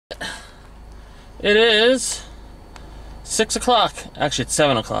It is 6 o'clock. Actually, it's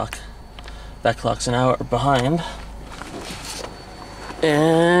 7 o'clock. That clock's an hour behind.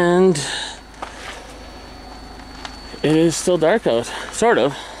 And it is still dark out, sort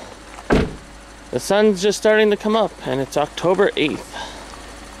of. The sun's just starting to come up, and it's October 8th,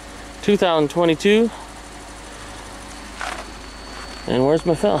 2022. And where's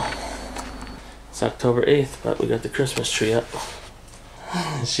my fell? It's October 8th, but we got the Christmas tree up.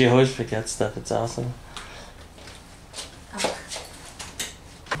 She always forgets stuff, it's awesome.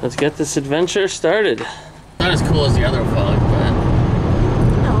 Let's get this adventure started. Not as cool as the other fog, but...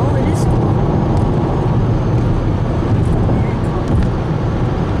 No, it is cool.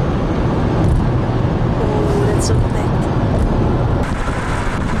 Oh, that's so thick.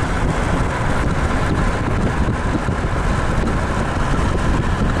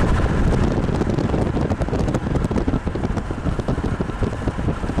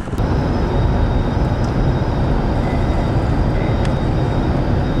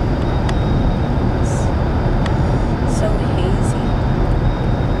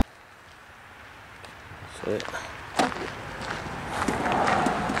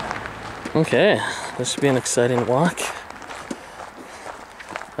 Okay, this should be an exciting walk.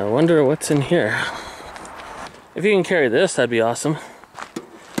 I wonder what's in here. If you can carry this, that'd be awesome.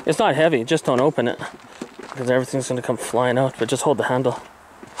 It's not heavy, just don't open it, because everything's gonna come flying out, but just hold the handle.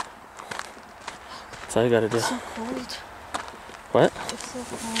 That's all you gotta do. It's so cold. What? It's so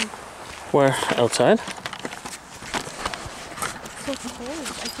cold. Where? Outside? It's so cold.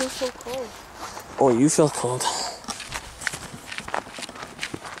 I feel so cold. Oh, you feel cold.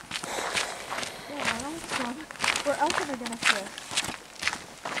 Where else am I gonna feel?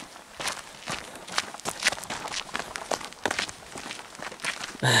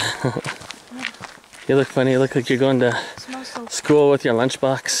 You look funny. You look like you're going to school with your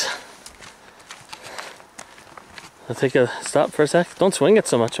lunchbox. I'll take a stop for a sec. Don't swing it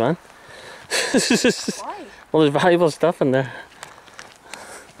so much, man. Why? Well, there's valuable stuff in there.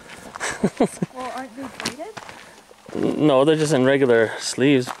 Well, aren't they braided? No, they're just in regular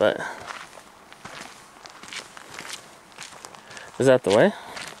sleeves, but... Is that the way?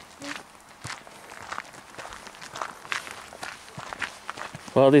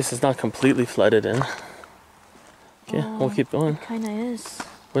 Well, at least it's not completely flooded in. Okay, we'll keep going. It kinda is.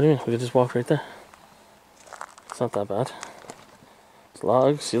 What do you mean? We could just walk right there. It's not that bad. It's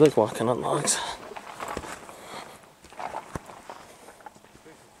logs. You like walking on logs.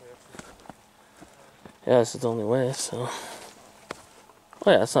 Yeah, this is the only way, so...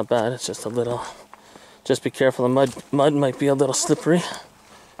 Oh yeah, it's not bad. It's just a little... Just be careful, the mud might be a little slippery.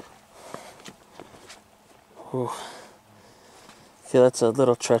 Ooh. Okay, that's a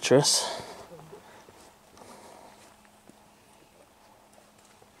little treacherous.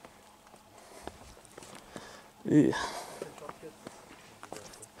 Yeah.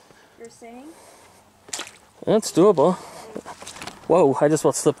 You're saying? That's doable. Whoa, I just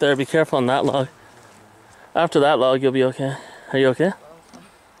about slipped there. Be careful on that log. After that log, you'll be okay. Are you okay?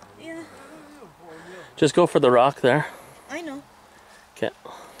 Yeah. Just go for the rock there. I know. Okay.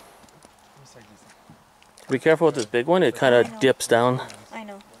 Be careful with this big one. It kind of dips down. I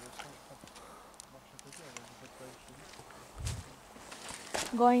know.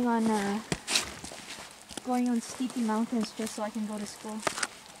 Going on steepy mountains just so I can go to school.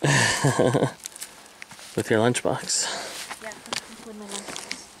 With your lunchbox. Yeah, with my lunchbox.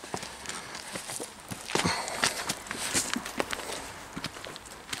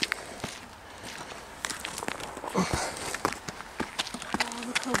 Oh,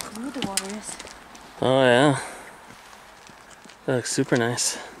 look how blue the water is. Oh yeah. That looks super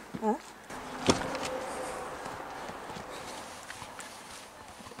nice. Huh?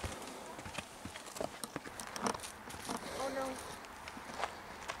 Oh no.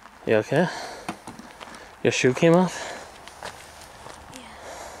 You okay? Your shoe came off? Yeah.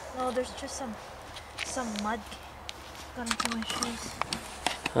 No, there's just some mud got into my shoes.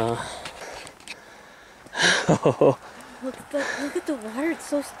 Look at the water, it's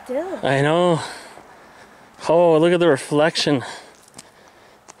so still. I know. Oh, look at the reflection.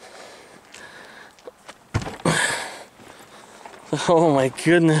 Oh my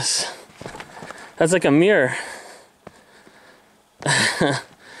goodness. That's like a mirror.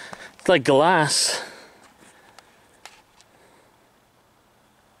 It's like glass.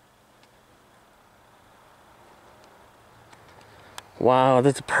 Wow,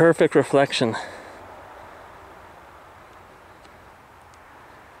 that's a perfect reflection.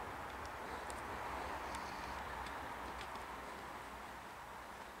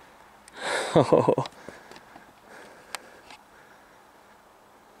 Oh.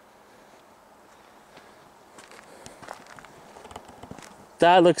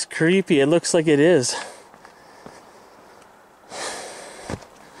 That looks creepy. It looks like it is.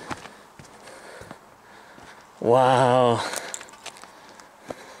 Wow.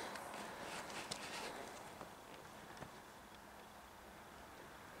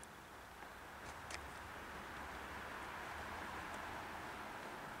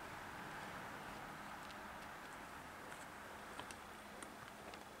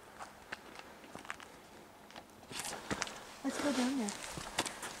 Let's go down there.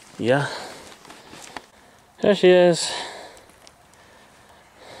 Yeah. There she is.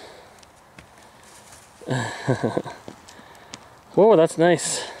 Whoa, that's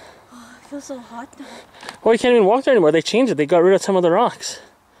nice. Oh, it feels so hot now. Oh, you can't even walk there anymore. They changed it. They got rid of some of the rocks.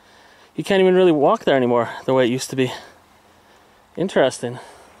 You can't even really walk there anymore the way it used to be. Interesting.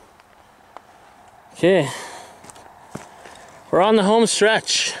 Okay. We're on the home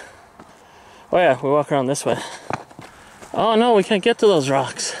stretch. Oh yeah, we walk around this way. Oh no, we can't get to those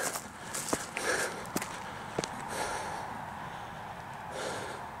rocks.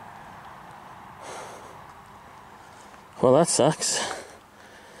 Well, that sucks.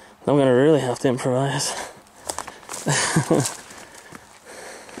 I'm gonna really have to improvise.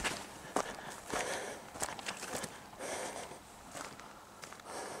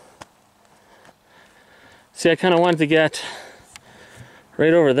 See, I kind of wanted to get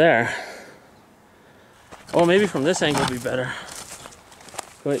right over there. Oh, maybe from this angle would be better.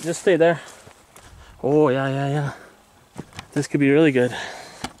 Wait, just stay there. Oh, yeah. This could be really good.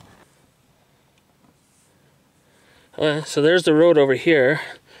 So there's the road over here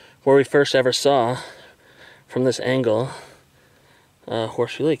where we first ever saw from this angle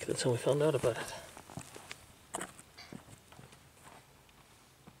Horseshoe Lake. That's how we found out about it.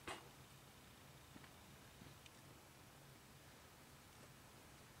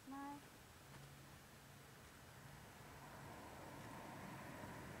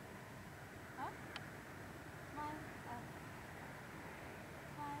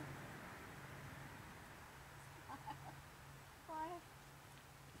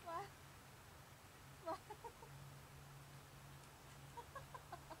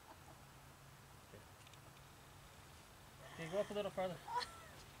 Okay, go up a little farther.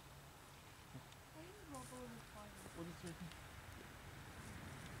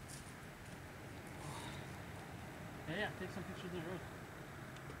 Yeah, take some pictures of the road.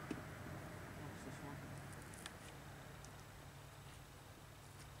 What's this one?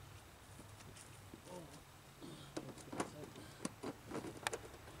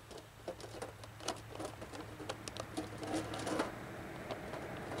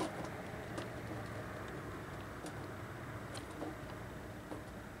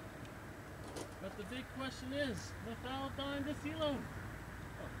 But the big question is, without on the silo.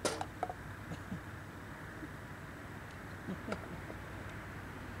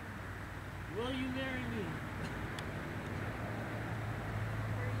 Will you marry me?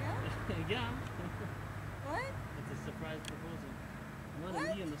 For real? Yeah. What? It's a surprise proposal. I'm not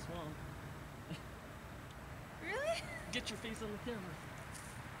a me in the swamp. Really? Get your face on the camera.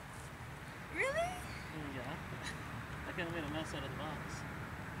 Really? Yeah. I kind of made a mess out of the box.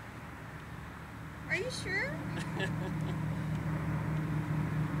 Are you sure?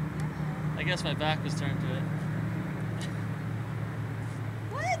 I guess my back was turned to it.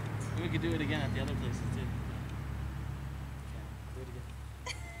 What? We could do it again at the other places too. Okay, do it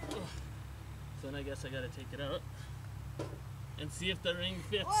again. So then I guess I gotta take it out and see if the ring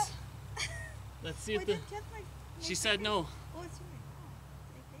fits. What? Let's see if Why the. didn't you have my She said no. Oh, it's yours. Oh,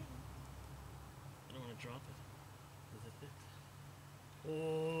 I think. I don't want to drop it. Does it fit?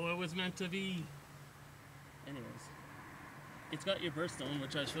 Oh, it was meant to be. Anyways, it's got your birthstone,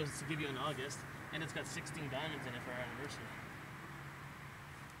 which I was supposed to give you in August, and it's got 16 diamonds in it for our anniversary.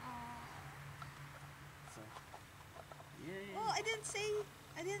 So, yay. Well, I didn't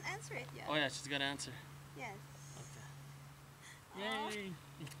answer it yet. Oh yeah, she's got to answer. Yes. Okay. Yay!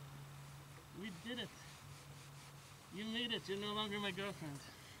 We did it. You made it. You're no longer my girlfriend.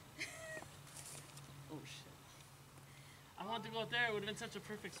 Oh shit. I wanted to go out there. It would have been such a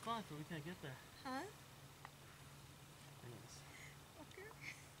perfect spot, but we can't get there. Huh? Anyways. Okay.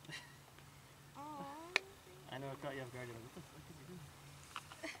 Oh. I know it caught you off guard. You're like, what the fuck is he doing?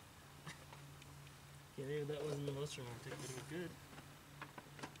 Okay, maybe that wasn't the most romantic, but it was good.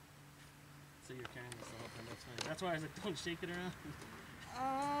 So you're carrying this the whole time. That's funny. That's why I was like, don't shake it around.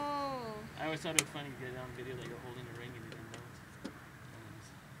 Oh. I always thought it was funny to get on video that you're holding a ring and you didn't know it. Anyways,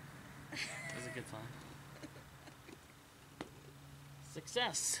 it was a good time.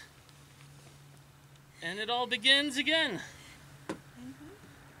 Success. And it all begins again. Yeah.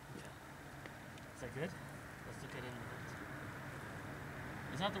 Is that good? Let's look at it in the box.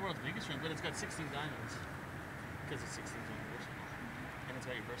 not the world's biggest ring, but it's got 16 diamonds. Because it's 16th anniversary. And it's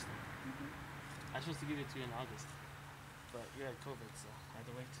got your birthday. I was supposed to give it to you in August. But you had COVID, so I had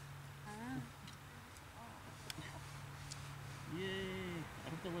to wait. Yay! I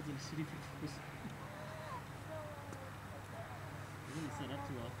hope that wasn't a shitty picture. It didn't set up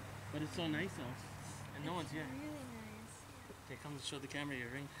too well. But it's so nice though. And no one's here. Really nice. Okay, come show the camera your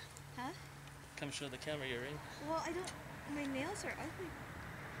ring. Huh? Come show the camera your ring. Well, I don't. My nails are ugly.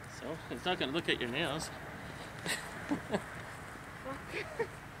 So, it's not gonna look at your nails.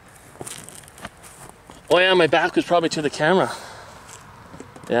 Oh yeah, my back was probably to the camera.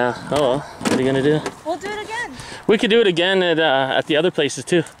 Yeah, oh well, what are you gonna do? We'll do it again. We could do it again at the other places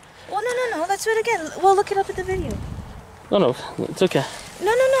too. Well, no. Let's do it again. We'll look it up at the video. No, it's okay.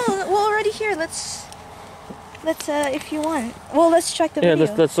 No. We're already here. Let's if you want. Well, let's check the video.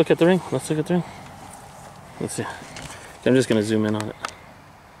 Yeah, let's look at the ring. Let's look at the ring. Let's see. I'm just gonna zoom in on it.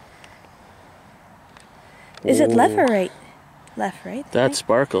 Is it left or right? Left, right? That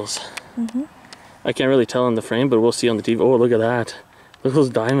sparkles. I can't really tell in the frame, but we'll see on the TV. Oh, look at that. Look at those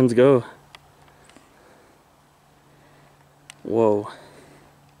diamonds go. Whoa.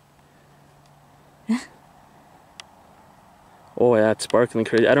 Oh yeah, it's sparkling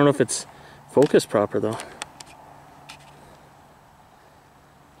crazy. I don't know if it's focused proper though.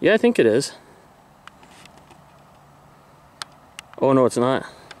 Yeah, I think it is. Oh no, it's not.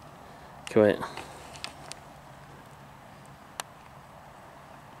 Okay, wait.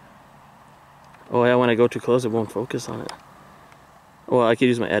 Oh yeah, when I go too close, it won't focus on it. Oh, I could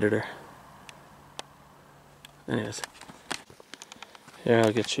use my editor. Anyways. Here,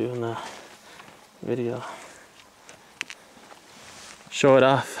 I'll get you in the video. Show it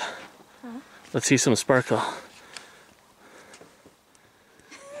off. Huh? Let's see some sparkle.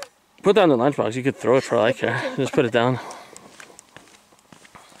 Put that in the lunchbox. You could throw it for all I care. Just put it down.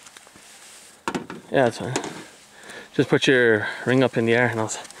 Yeah, that's fine. Just put your ring up in the air and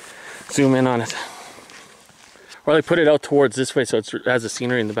I'll zoom in on it. Or like put it out towards this way so it has the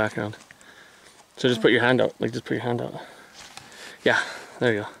scenery in the background. So just put your hand out. Like just put your hand out. Yeah,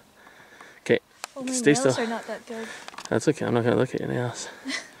 there you go. Okay, Oh, my stay nails still. are not that good. That's okay, I'm not gonna look at your nails.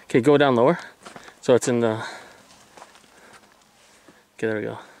 Okay, go down lower. So it's in the... Okay, there we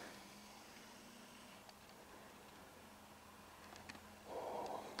go.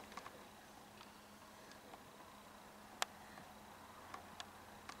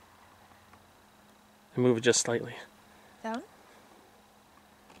 And move it just slightly. Down?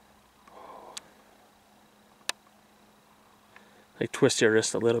 Like twist your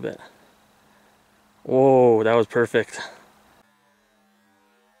wrist a little bit. Whoa, that was perfect.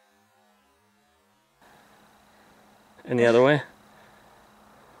 And the other way.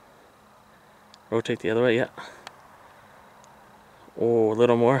 Rotate the other way, yeah. Oh, a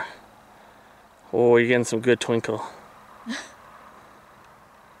little more. Oh, you're getting some good twinkle.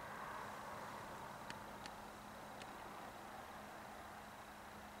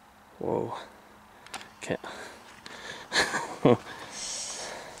 Whoa. Okay.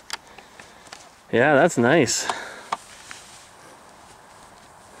 Yeah, that's nice. Like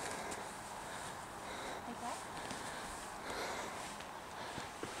that?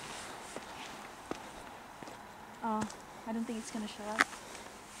 Oh, I don't think it's gonna show up.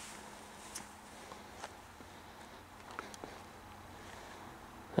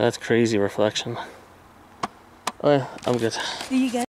 That's crazy reflection. Oh yeah, I'm good. Do you get